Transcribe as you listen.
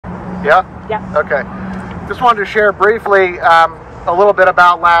Yeah? Yeah. Okay. Just wanted to share briefly a little bit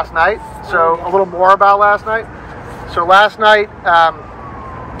about last night. So a little more about last night. So last night,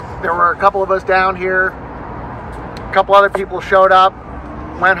 there were a couple of us down here. A couple other people showed up,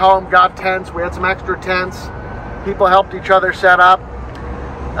 went home, got tents. We had some extra tents. People helped each other set up.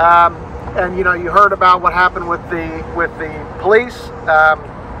 And you know, you heard about what happened with the police.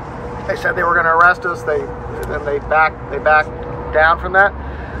 They said they were going to arrest us. They backed down from that.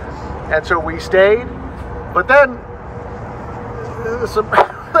 And so we stayed. But then some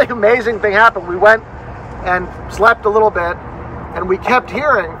really amazing thing happened. We went and slept a little bit, and we kept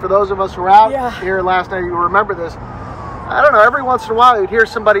hearing, for those of us who were out here last night, you remember this, I don't know, every once in a while you'd hear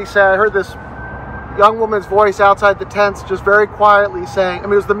somebody say, I heard this young woman's voice outside the tents just very quietly saying, I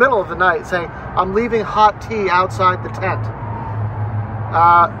mean, it was the middle of the night, saying, I'm leaving hot tea outside the tent.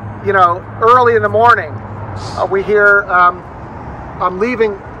 You know, early in the morning, we hear, I'm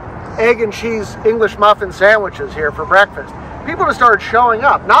leaving egg and cheese English muffin sandwiches here for breakfast. People just started showing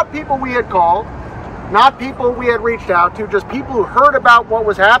up. Not people we had called, not people we had reached out to, just people who heard about what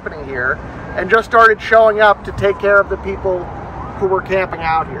was happening here and just started showing up to take care of the people who were camping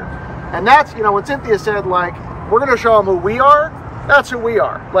out here. And that's, you know, when Cynthia said, like, we're going to show them who we are, that's who we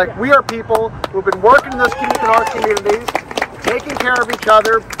are. Like, we are people who've been working in our communities, taking care of each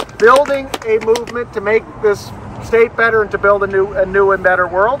other, building a movement to make this state better and to build a new and better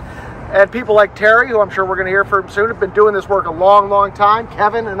world. And people like Terry, who I'm sure we're going to hear from soon, have been doing this work a long, long time,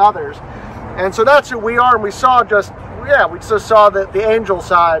 Kevin and others. And so that's who we are. And we saw we just saw the angel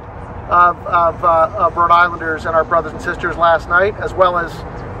side of Rhode Islanders and our brothers and sisters last night, as well as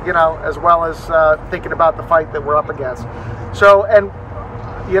thinking about the fight that we're up against. So, and,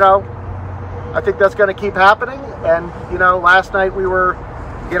 you know, I think that's going to keep happening. And, you know, last night we were,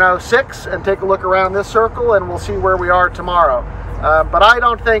 6, and take a look around this circle, and we'll see where we are tomorrow. But I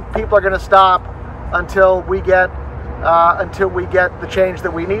don't think people are going to stop until we get the change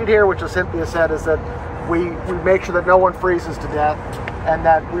that we need here, which, as Cynthia said, is that we make sure that no one freezes to death and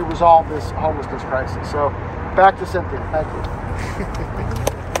that we resolve this homelessness crisis. So back to Cynthia. Thank you.